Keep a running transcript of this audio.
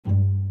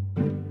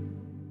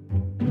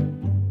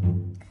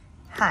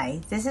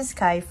Hi, this is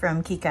Kai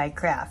from Kikai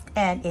Craft,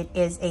 and it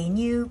is a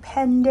new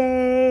pen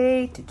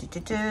day.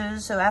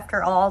 So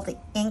after all the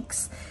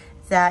inks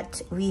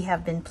that we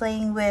have been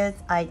playing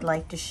with, I'd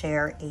like to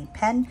share a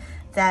pen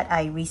that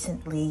I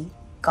recently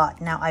got.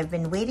 Now, I've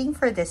been waiting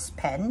for this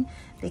pen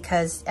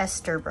because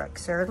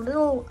Esterbrook's are a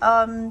little,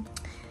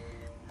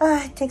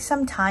 it takes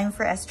some time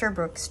for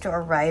Esterbrook's to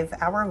arrive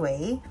our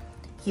way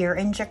here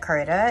in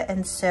Jakarta,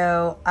 and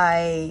so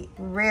I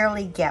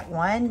rarely get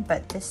one,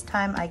 but this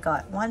time I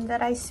got one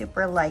that I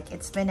super like.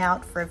 It's been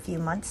out for a few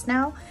months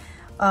now,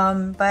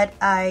 but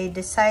I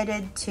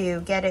decided to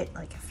get it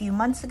like a few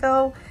months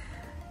ago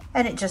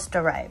and it just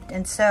arrived,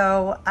 and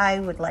so I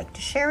would like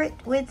to share it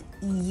with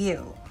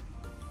you.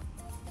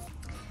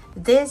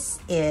 This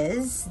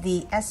is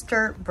the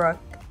Esterbrook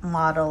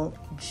Model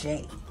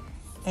J,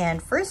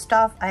 and first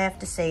off I have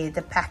to say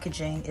the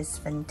packaging is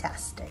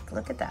fantastic.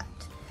 Look at that.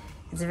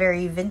 It's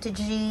very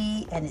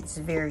vintagey and it's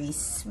very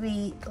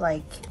sweet.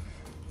 Like,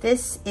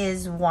 this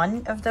is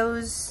one of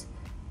those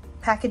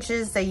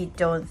packages that you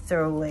don't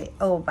throw away.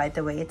 Oh, by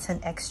the way, it's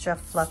an extra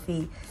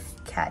fluffy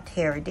cat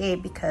hair day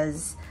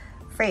because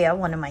Freya,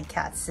 one of my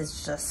cats,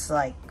 is just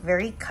like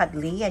very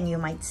cuddly, and you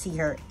might see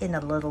her in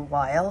a little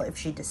while if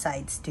she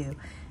decides to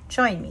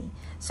join me.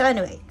 So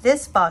anyway,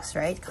 this box,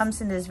 right, comes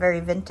in this very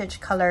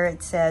vintage color.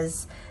 It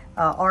says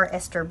R.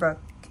 Esterbrook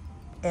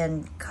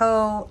and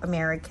Co.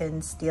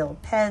 American Steel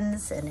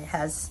Pens, and it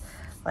has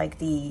like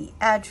the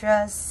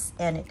address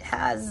and it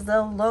has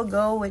the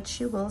logo, which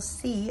you will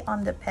see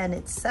on the pen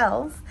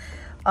itself.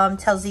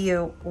 Tells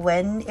you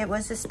when it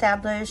was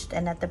established,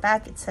 and at the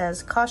back it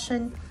says,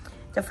 caution,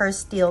 the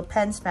first steel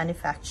pens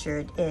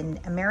manufactured in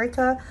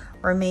America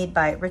were made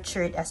by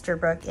Richard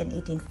Esterbrook in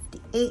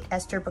 1858.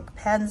 Esterbrook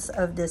pens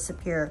of the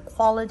superior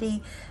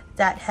quality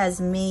that has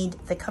made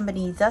the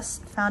company thus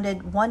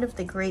founded one of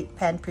the great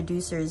pen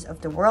producers of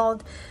the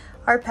world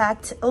are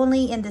packed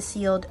only in the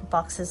sealed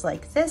boxes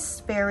like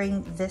this,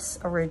 bearing this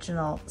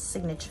original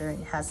signature.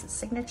 It has a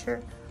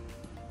signature,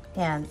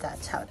 and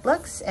that's how it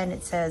looks, and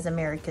it says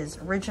America's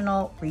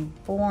Original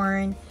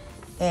Reborn,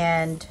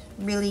 and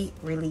really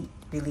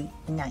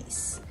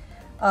nice.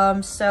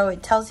 So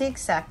it tells you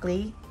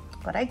exactly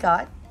what I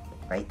got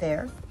right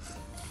there.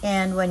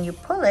 And when you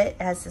pull it,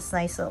 it has this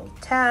nice little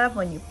tab.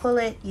 When you pull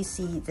it, you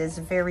see this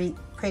very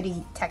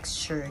pretty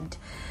textured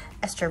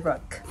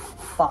Esterbrook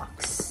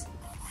box.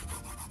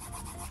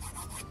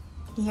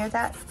 You hear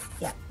that?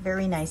 Yeah,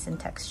 very nice and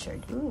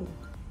textured. Ooh,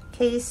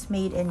 case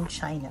made in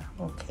China.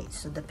 Okay,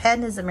 so the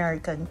pen is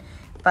American,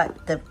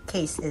 but the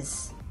case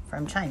is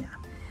from China.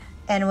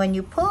 And when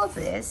you pull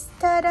this,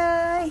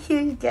 ta-da,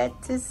 you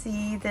get to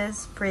see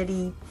this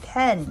pretty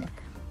pen.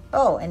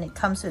 Oh, and it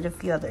comes with a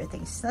few other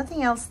things.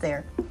 Nothing else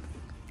there.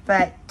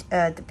 But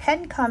the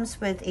pen comes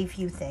with a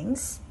few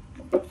things.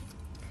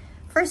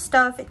 First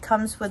off, it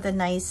comes with a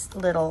nice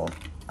little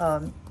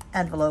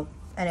envelope,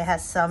 and it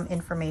has some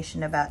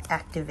information about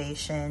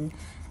activation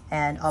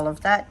and all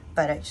of that.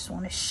 But I just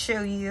want to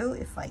show you,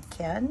 if I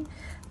can,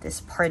 this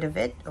part of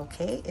it.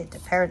 Okay, it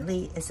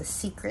apparently is a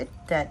secret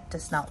that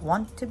does not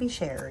want to be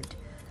shared.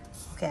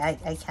 Okay,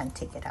 I can't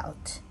take it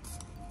out.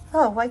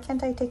 Oh, why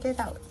can't I take it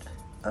out?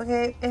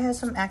 Okay, it has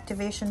some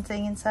activation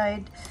thing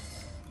inside.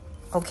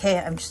 Okay,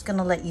 I'm just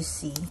gonna let you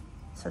see.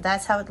 So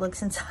that's how it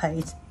looks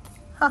inside.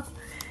 Huh,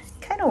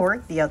 kind of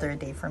worked the other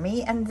day for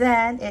me. And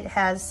then it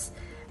has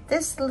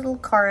this little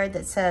card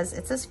that says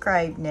it's a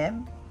Scribe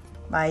nib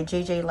by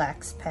J.J.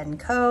 Lax Pen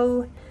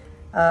Co.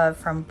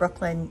 From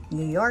Brooklyn,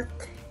 New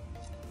York.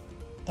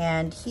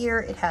 And here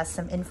it has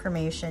some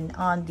information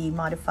on the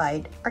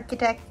modified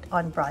architect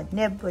on broad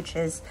nib, which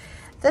is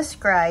the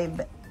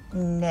Scribe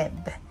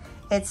nib.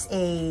 It's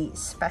a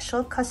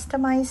special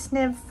customized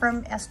nib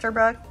from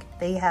Esterbrook.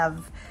 They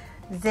have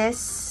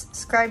this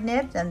Scribe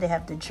nib, then they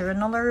have the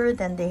journaler,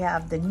 then they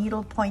have the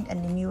needle point,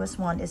 and the newest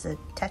one is a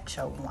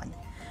Techo one.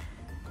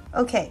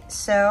 Okay,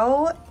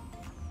 so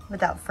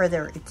without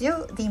further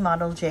ado, the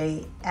Model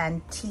J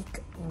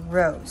Antique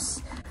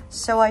Rose.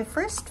 So I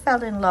first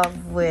fell in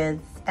love with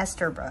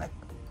Esterbrook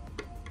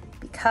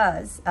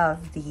because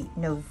of the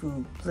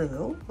Nouveau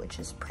Bleu, which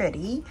is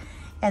pretty.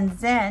 And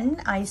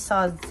then I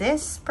saw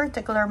this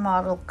particular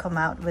model come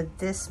out with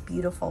this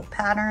beautiful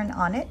pattern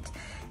on it,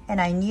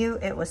 and I knew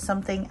it was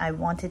something I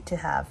wanted to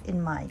have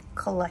in my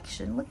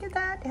collection. Look at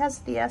that, it has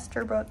the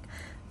Esterbrook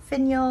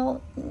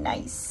finial,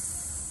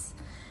 nice.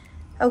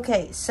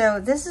 Okay, so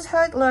this is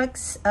how it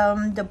looks.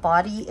 The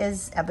body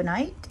is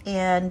ebonite,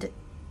 and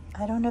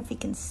I don't know if you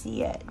can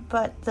see it,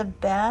 but the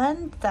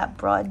band, that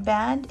broad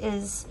band,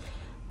 is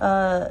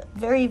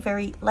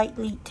very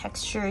lightly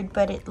textured,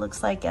 but it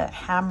looks like a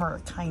hammer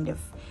kind of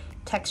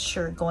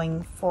texture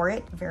going for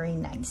it. Very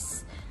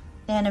nice.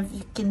 And if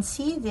you can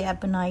see, the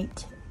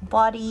ebonite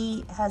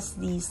body has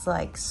these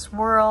like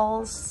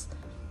swirls,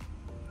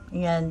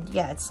 and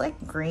yeah, it's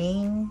like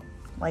grain,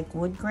 like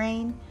wood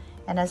grain.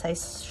 And as I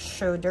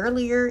showed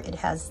earlier, it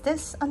has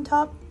this on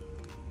top,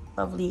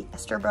 lovely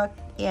Esterbrook,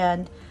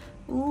 and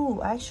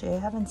ooh, actually I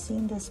haven't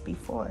seen this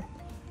before,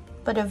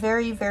 but a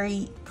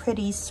very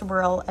pretty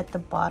swirl at the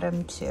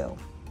bottom too.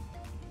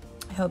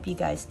 I hope you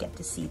guys get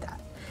to see that.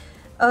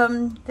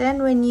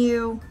 Then when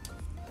you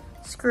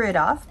screw it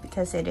off,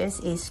 because it is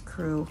a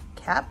screw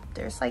cap,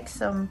 there's like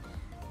something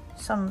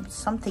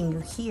you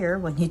hear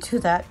when you do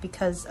that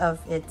because of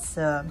its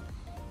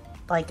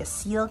like a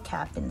seal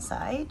cap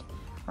inside,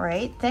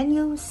 right? Then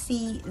you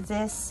see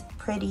this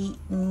pretty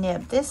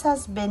nib. This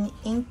has been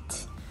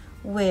inked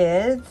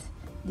with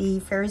the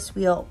Ferris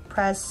Wheel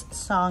Press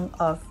Song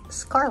of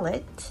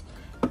Scarlet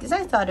because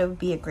I thought it would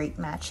be a great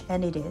match,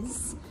 and it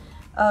is.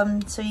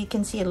 So you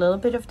can see a little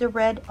bit of the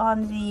red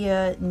on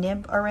the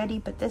nib already,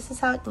 but this is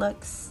how it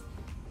looks.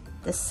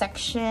 The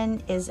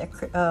section is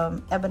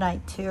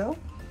ebonite too,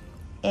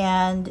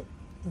 and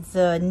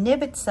the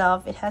nib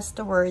itself, it has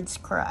the word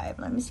Scribe.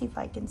 Let me see if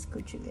I can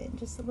scooch you in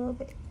just a little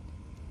bit.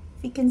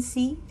 If you can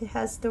see, it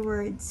has the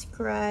word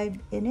Scribe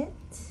in it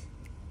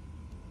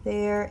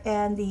there,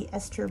 and the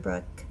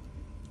Esterbrook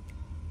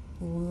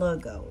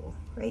logo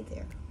right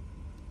there.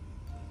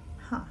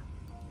 Huh,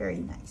 very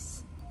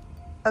nice.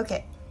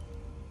 Okay,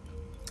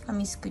 let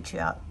me scoot you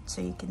out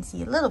so you can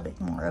see a little bit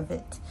more of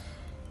it.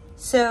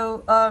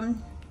 So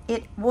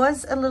it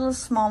was a little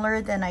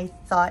smaller than I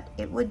thought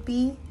it would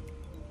be,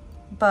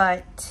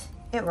 but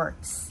it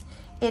works.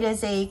 It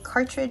is a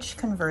cartridge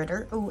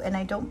converter. Oh, and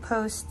I don't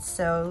post,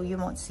 so you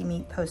won't see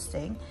me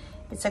posting.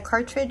 It's a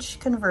cartridge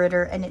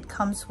converter, and it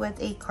comes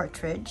with a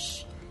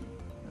cartridge.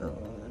 Oh,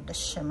 the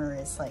shimmer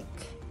is like,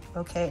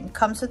 okay, it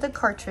comes with a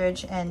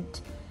cartridge, and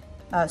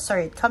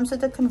sorry, it comes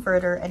with a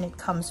converter, and it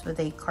comes with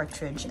a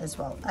cartridge as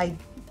well. I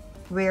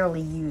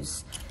rarely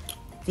use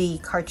the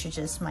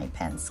cartridges my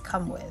pens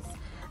come with.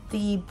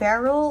 The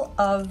barrel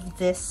of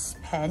this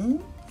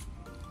pen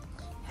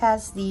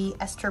has the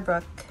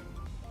Esterbrook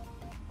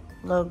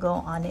logo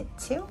on it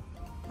too,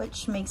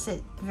 which makes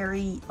it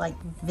very like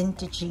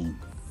vintagey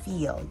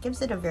feel. It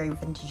gives it a very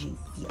vintagey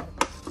feel.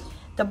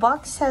 The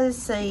box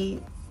has a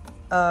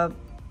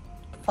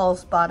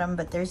false bottom,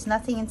 but there's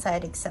nothing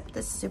inside except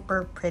this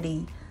super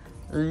pretty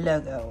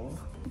logo.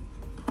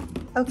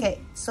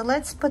 Okay, so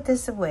let's put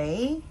this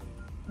away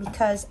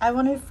because I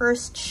want to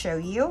first show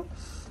you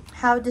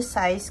how the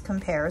size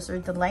compares, or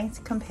the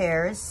length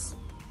compares,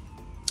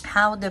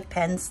 how the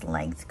pen's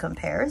length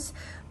compares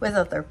with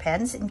other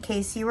pens, in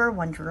case you were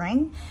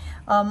wondering.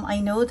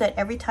 I know that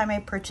every time I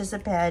purchase a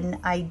pen,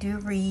 I do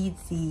read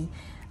the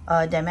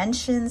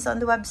dimensions on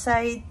the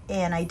website,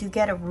 and I do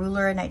get a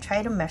ruler and I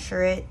try to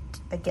measure it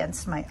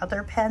against my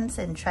other pens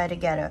and try to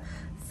get a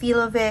feel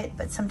of it,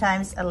 but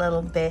sometimes a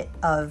little bit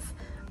of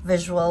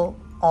visual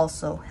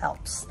also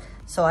helps.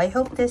 So I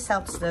hope this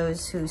helps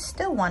those who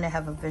still want to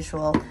have a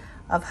visual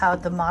of how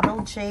the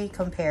Model J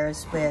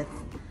compares with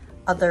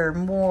other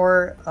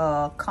more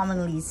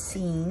commonly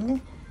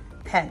seen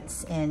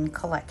pens in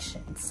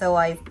collections. So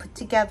I've put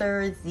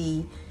together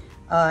the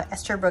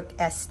Esterbrook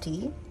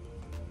ST.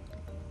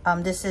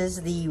 This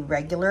is the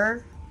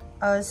regular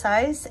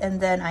size,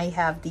 and then I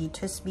have the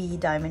TWSBI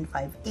Diamond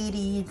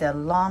 580, the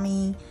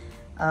Lamy,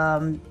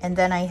 and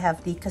then I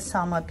have the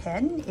Kasama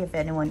pen. If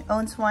anyone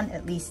owns one,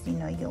 at least you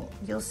know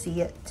you'll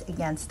see it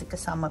against the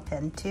Kasama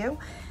pen too.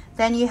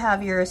 Then you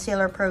have your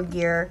Sailor Pro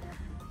Gear,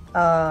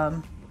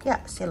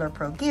 Sailor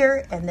Pro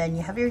Gear, and then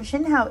you have your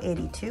Jinhao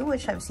 82,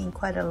 which I've seen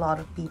quite a lot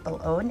of people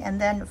own, and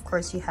then of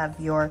course you have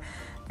your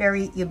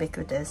very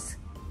ubiquitous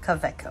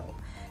Kaweco.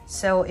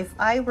 So if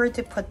I were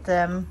to put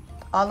them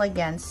all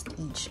against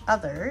each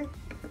other,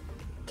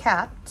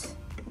 capped,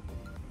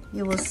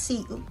 you will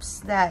see,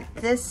 oops, that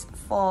this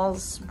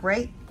falls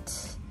right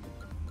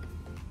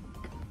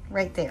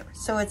there.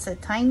 So it's a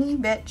tiny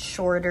bit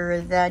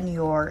shorter than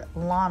your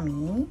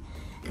Lamy.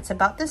 It's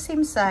about the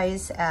same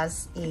size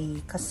as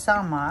a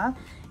Kasama,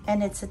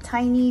 and it's a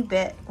tiny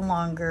bit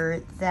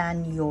longer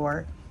than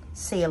your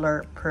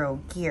Sailor Pro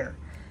Gear.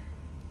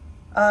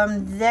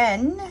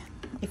 Then,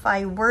 if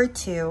I were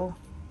to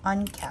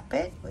uncap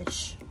it,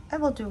 which I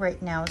will do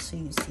right now so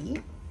you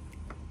see.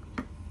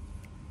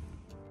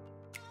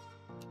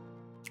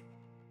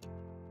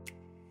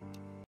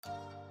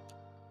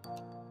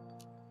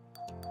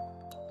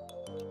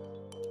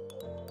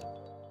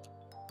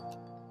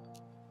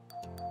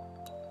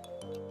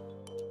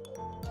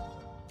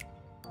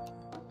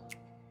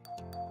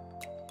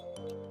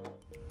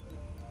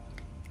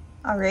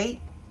 All right,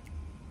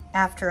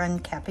 after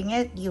uncapping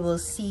it, you will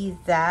see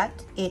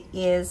that it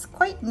is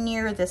quite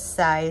near the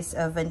size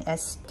of an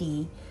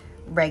SD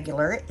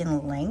regular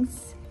in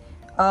length,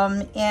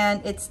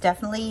 and it's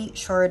definitely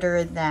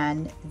shorter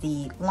than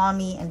the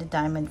Lamy and the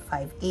Diamond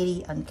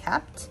 580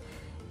 uncapped,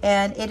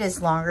 and it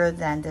is longer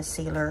than the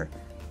Sailor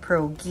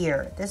Pro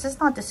Gear. This is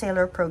not the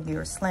Sailor Pro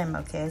Gear Slim,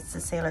 okay? It's the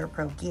Sailor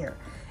Pro Gear.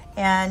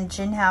 And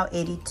Jinhao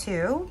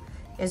 82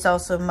 is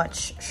also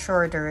much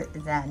shorter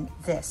than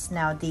this.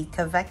 Now the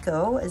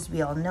Kaweco, as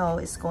we all know,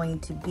 is going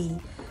to be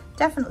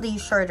definitely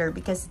shorter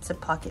because it's a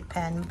pocket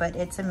pen, but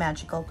it's a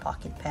magical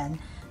pocket pen.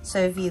 So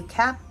if you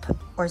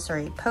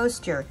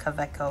post your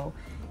Kaweco,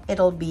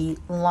 it'll be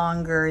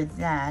longer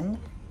than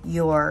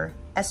your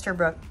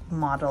Esterbrook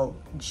Model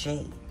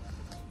J.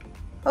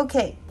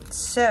 Okay,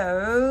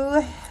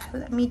 so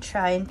let me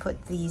try and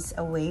put these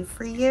away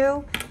for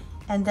you.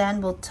 and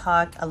then we'll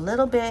talk a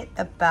little bit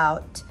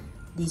about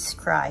the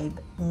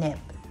Scribe nib.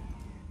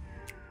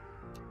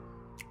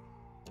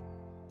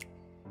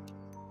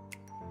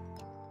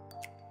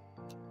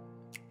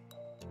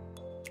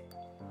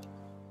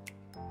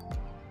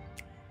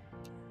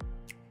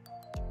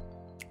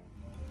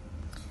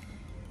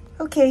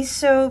 Okay,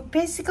 so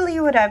basically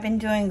what I've been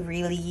doing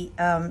really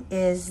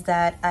is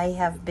that I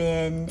have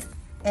been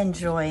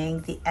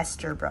enjoying the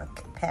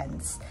Esterbrook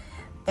pens.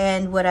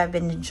 And what I've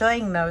been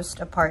enjoying most,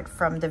 apart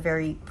from the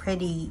very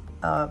pretty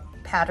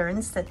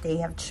patterns that they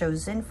have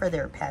chosen for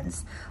their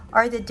pens,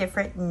 are the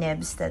different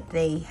nibs that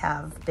they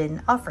have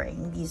been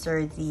offering. These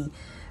are the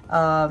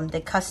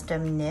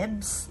custom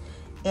nibs.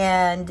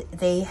 And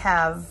they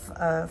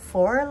have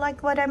 4,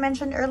 like what I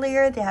mentioned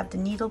earlier. They have the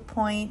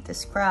needlepoint, the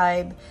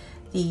Scribe,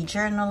 the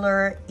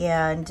journaler,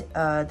 and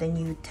the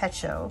new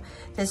techo.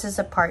 This is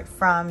apart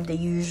from the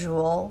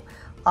usual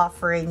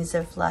offerings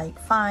of like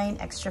fine,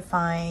 extra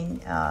fine,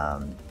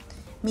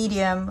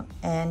 medium,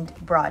 and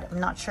broad.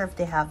 I'm not sure if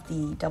they have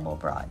the double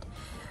broad.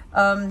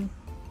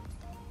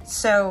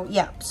 So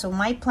yeah, so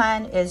my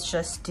plan is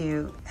just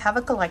to have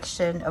a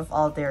collection of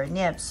all their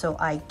nibs so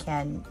I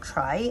can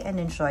try and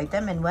enjoy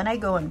them, and when I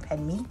go on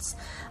pen meets,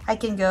 I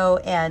can go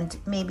and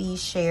maybe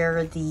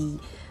share the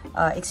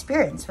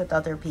experience with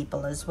other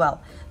people as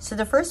well. So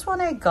the first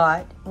one I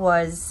got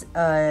was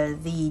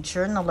the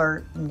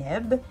journaler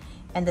nib,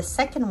 and the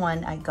second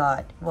one I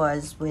got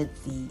was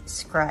with the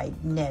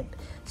Scribe nib.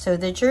 So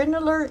the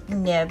journaler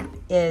nib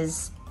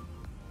is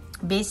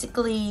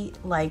basically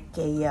like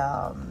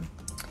a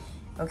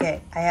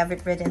okay, I have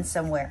it written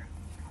somewhere.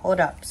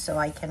 Hold up so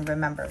I can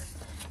remember.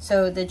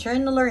 So the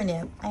journaler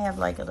nib, I have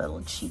like a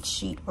little cheat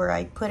sheet where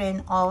I put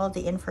in all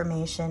the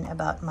information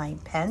about my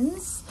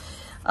pens.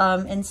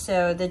 And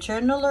so the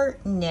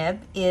journaler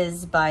nib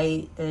is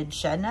by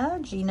Gina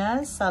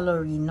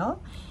Salorino,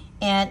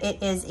 and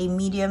it is a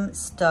medium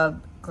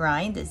stub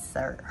grind. This is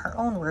her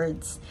own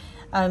words.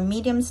 A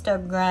medium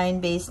stub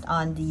grind based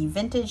on the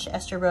vintage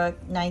Esterbrook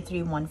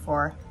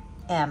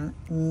 9314M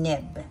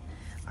nib.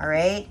 All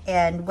right,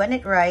 and when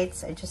it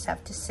writes, I just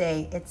have to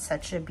say it's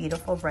such a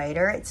beautiful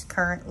writer. It's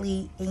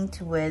currently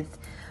inked with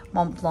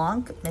Mont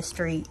Blanc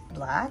Mystery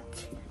Black,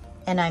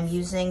 and I'm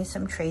using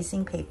some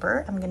tracing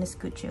paper. I'm going to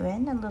scoot you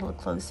in a little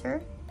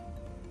closer.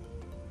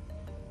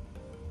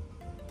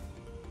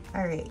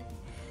 All right,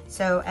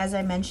 so as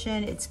I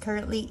mentioned, it's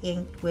currently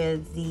inked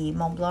with the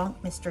Mont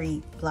Blanc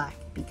Mystery Black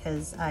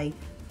because I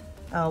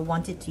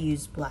wanted to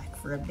use black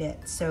for a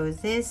bit. So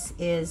this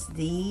is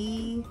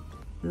the,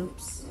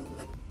 oops,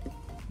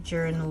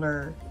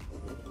 journaler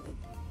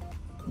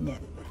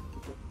nib.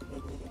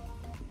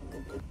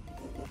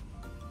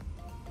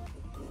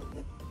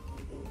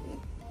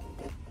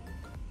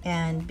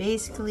 And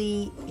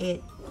basically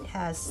it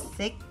has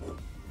thick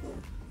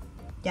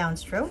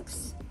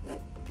downstrokes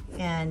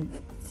and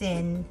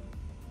thin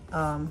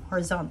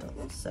horizontal.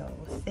 So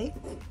thick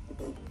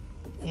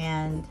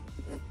and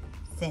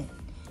thin.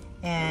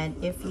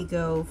 And if you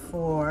go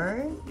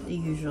for the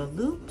usual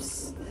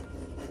loops,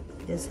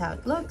 this is how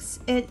it looks.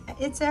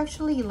 It's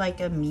actually like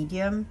a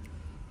medium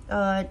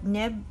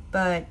nib,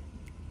 but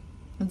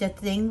the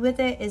thing with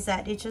it is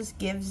that it just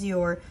gives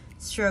your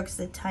strokes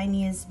the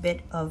tiniest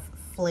bit of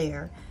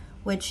flair,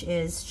 which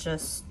is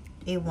just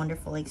a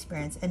wonderful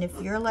experience. And if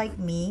you're like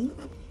me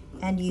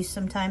and you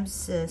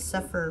sometimes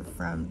suffer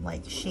from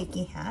like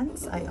shaky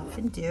hands, I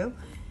often do,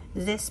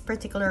 this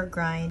particular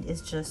grind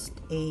is just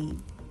a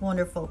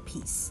wonderful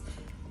piece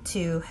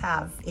to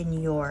have in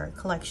your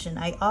collection.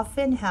 I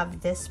often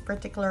have this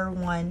particular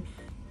one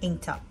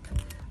inked up.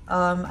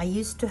 I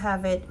used to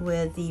have it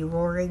with the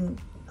Roaring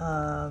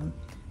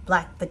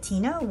Black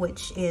Patina,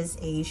 which is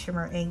a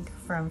shimmer ink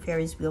from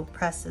Ferris Wheel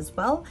Press as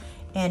well,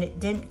 and it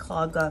didn't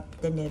clog up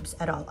the nibs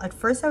at all. At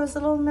first I was a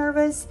little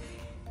nervous,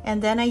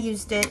 and then I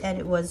used it and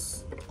it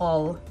was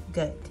all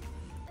good.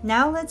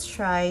 Now let's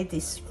try the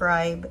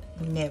Scribe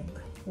nib,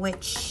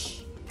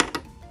 which,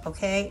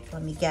 okay,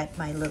 let me get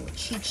my little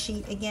cheat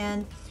sheet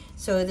again.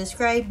 So the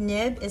Scribe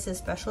nib is a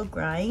special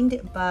grind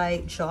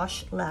by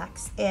Josh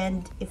Lax,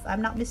 and if I'm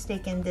not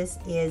mistaken, this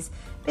is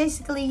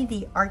basically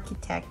the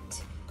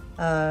Architect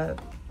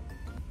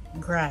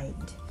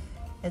grind.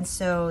 And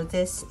so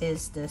this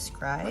is the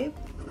Scribe.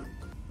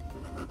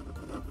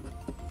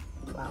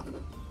 Wow.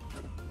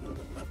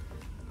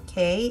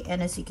 Okay,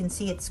 and as you can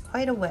see, it's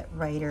quite a wet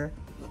writer.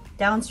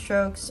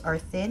 Downstrokes are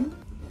thin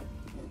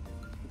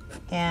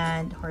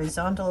and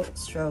horizontal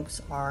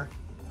strokes are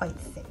quite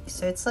thick.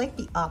 So it's like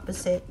the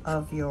opposite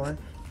of your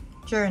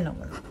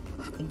journaler.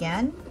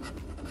 Again,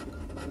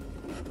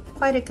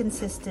 quite a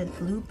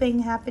consistent looping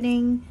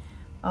happening,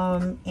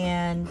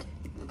 and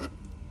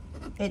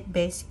it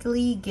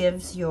basically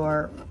gives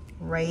your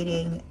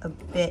writing a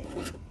bit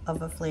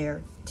of a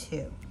flair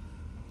too.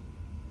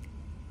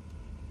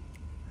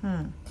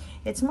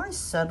 It's more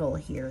subtle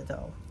here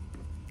though.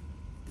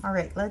 All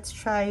right, let's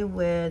try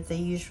with the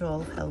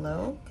usual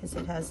hello, because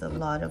it has a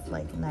lot of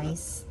like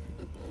nice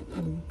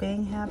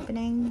looping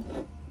happening.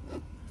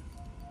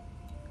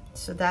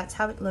 So that's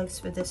how it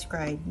looks with the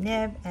Scribe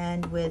nib,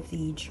 and with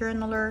the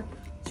journaler.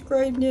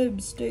 Scribe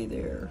nib, stay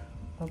there.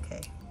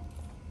 Okay.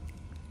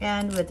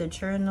 And with the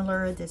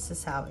journaler, this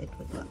is how it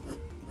would look.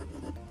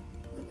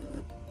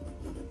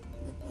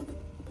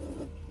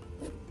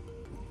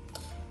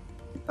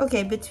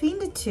 Okay, between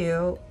the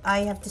two, I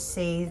have to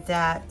say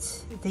that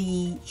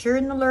the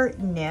journaler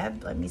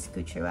nib, let me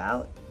scooch you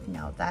out.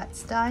 Now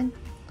that's done.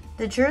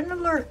 The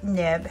journaler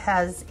nib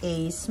has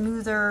a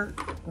smoother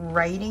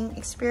writing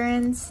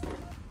experience,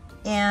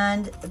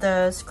 and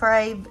the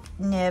Scribe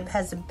nib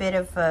has a bit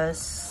of a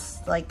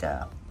like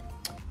a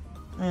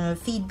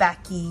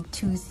feedbacky,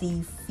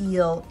 toothy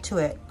feel to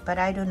it, but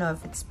I don't know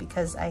if it's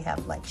because I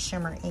have like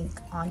shimmer ink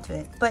onto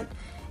it. But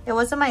it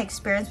wasn't my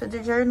experience with the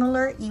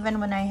journaler. Even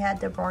when I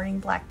had the Boring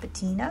Black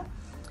Patina,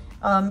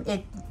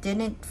 it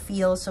didn't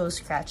feel so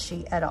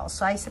scratchy at all.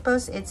 So I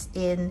suppose it's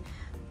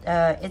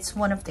it's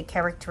one of the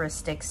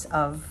characteristics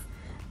of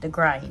the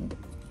grind.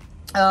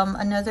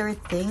 Another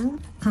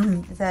thing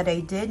that I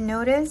did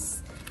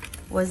notice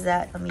was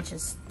that, let me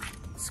just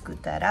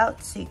scoot that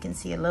out so you can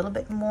see a little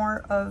bit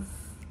more of,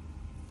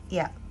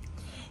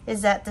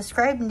 is that the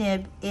Scribe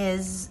nib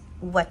is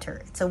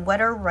wetter. It's a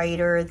wetter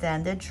writer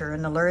than the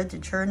journaler. The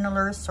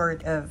journaler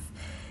sort of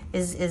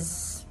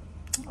is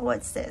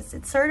what's this?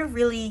 It sort of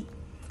really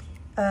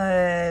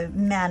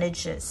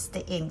manages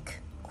the ink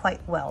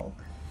quite well.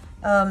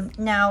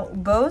 Now,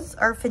 both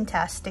are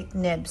fantastic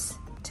nibs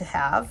to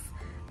have,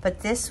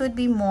 but this would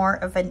be more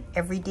of an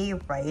everyday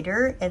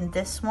writer, and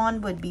this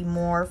one would be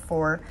more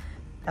for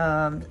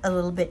a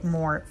little bit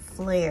more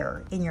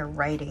flair in your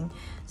writing.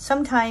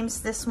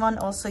 Sometimes this one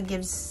also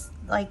gives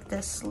like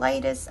the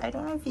slightest, I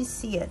don't know if you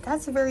see it,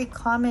 that's very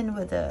common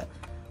with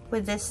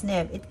this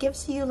nib. It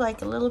gives you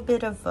like a little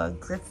bit of a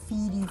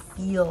graffiti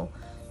feel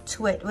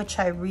to it, which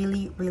I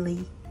really,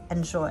 really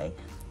enjoy.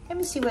 Let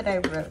me see what I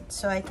wrote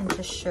so I can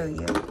just show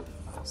you.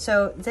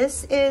 So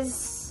this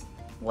is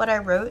what I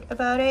wrote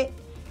about it,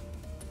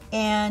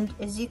 and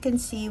as you can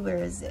see,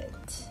 where is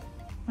it?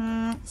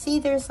 See,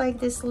 there's like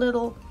this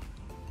little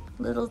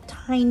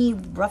tiny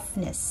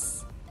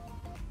roughness,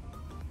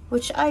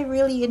 which I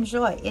really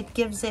enjoy. It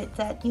gives it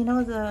that, you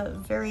know, the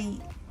very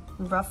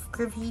rough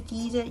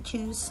graffiti that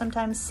you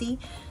sometimes see.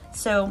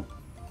 So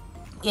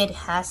it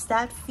has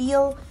that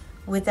feel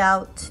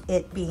without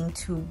it being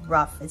too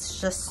rough. It's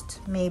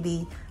just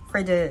maybe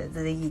for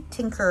the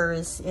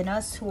tinkers in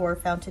us who are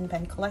fountain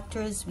pen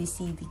collectors, we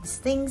see these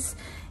things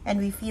and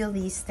we feel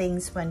these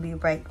things when we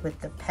write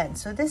with the pen.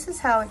 So this is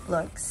how it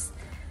looks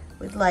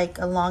with like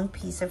a long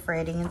piece of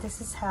writing, and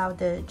this is how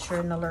the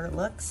journaler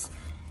looks.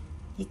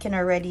 You can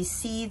already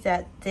see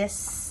that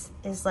this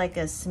is like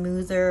a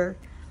smoother,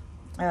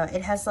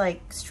 it has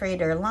like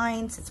straighter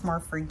lines. It's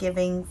more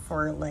forgiving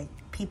for like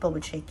people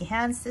with shaky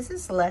hands. This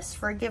is less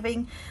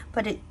forgiving,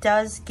 but it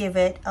does give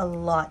it a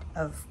lot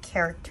of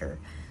character.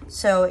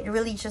 So it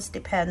really just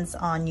depends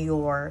on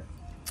your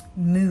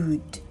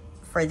mood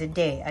for the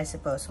day, I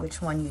suppose,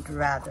 which one you'd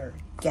rather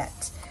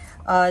get.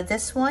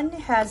 This one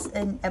has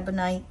an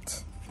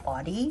ebonite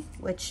body,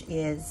 which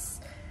is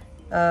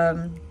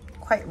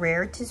quite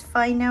rare to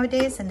find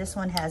nowadays, and this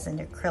one has an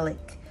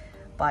acrylic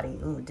body.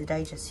 Ooh, did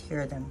I just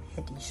hear them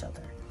hit each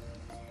other?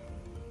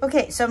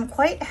 Okay, so I'm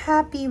quite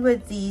happy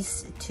with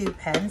these two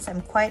pens.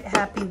 I'm quite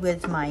happy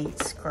with my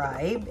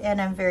Scribe, and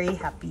I'm very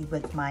happy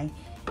with my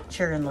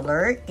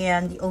journaler.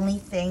 And the only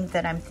thing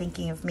that I'm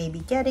thinking of maybe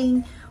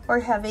getting or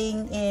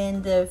having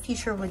in the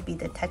future would be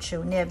the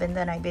Techo nib, and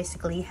then I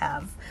basically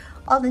have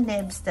all the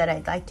nibs that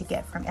I'd like to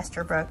get from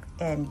Esterbrook,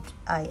 and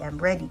I am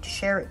ready to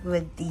share it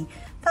with the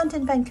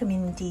fountain pen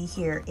community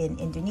here in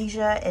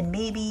Indonesia, and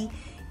maybe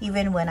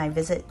even when I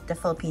visit the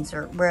Philippines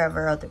or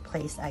wherever other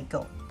place I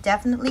go.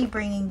 Definitely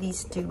bringing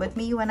these two with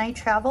me when I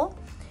travel,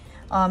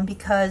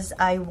 because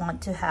I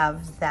want to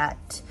have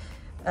that,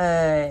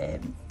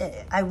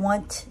 I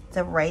want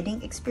the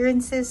writing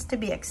experiences to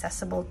be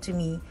accessible to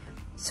me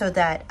so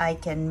that I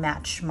can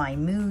match my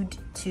mood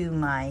to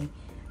my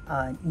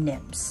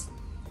nibs.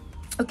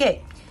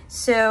 Okay,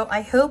 so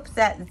I hope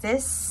that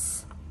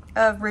this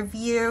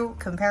review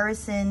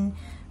comparison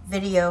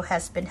video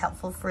has been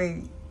helpful for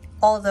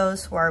all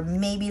those who are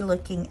maybe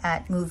looking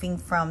at moving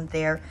from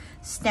their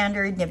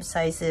standard nib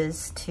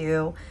sizes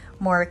to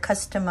more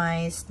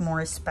customized,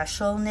 more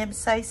special nib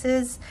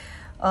sizes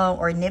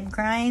or nib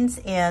grinds,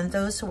 and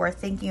those who are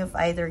thinking of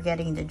either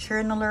getting the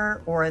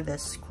journaler or the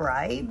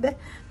Scribe.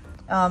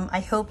 I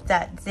hope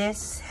that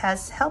this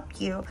has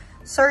helped you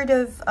sort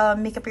of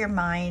make up your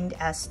mind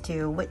as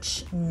to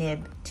which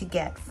nib to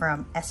get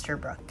from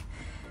Esterbrook.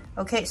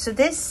 Okay, so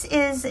this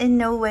is in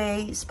no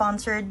way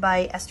sponsored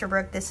by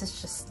Esterbrook. This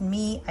is just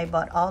me. I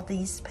bought all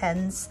these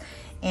pens,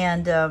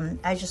 and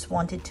I just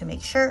wanted to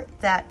make sure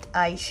that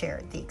I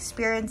shared the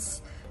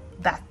experience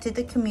back to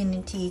the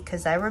community,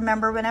 because I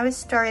remember when I was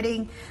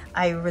starting,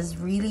 I was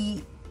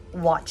really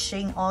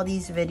watching all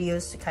these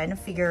videos to kind of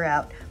figure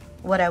out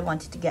what I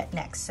wanted to get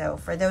next. So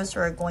for those who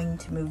are going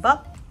to move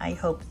up, I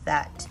hope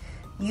that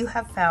you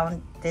have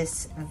found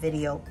this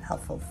video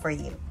helpful for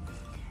you.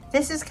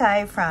 This is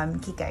Kai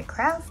from Kikai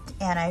Craft,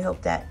 and I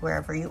hope that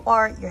wherever you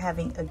are, you're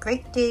having a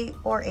great day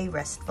or a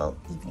restful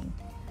evening.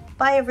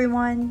 Bye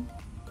everyone!